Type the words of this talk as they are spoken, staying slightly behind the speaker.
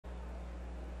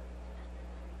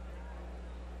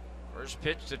First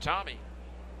pitch to Tommy.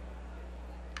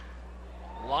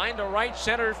 Line to right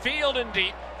center field and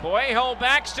deep. Puejo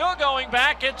back, still going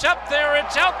back. It's up there,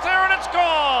 it's out there, and it's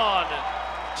gone.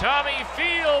 Tommy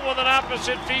Field with an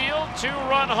opposite field.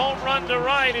 2-run home run to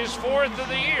right, his 4th of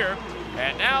the year.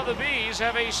 And now the Bees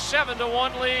have a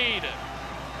 7-1 lead.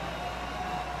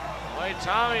 Boy,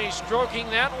 Tommy stroking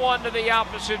that one to the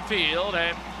opposite field,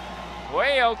 and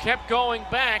Puejo kept going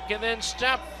back and then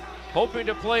stopped, hoping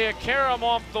to play a carom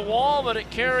off the wall, but it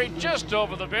carried just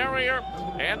over the barrier,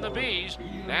 and the Bees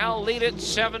now lead it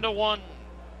 7-1.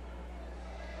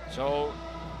 So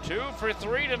 2 for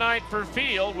 3 tonight for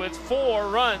Field with 4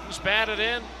 runs batted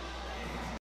in.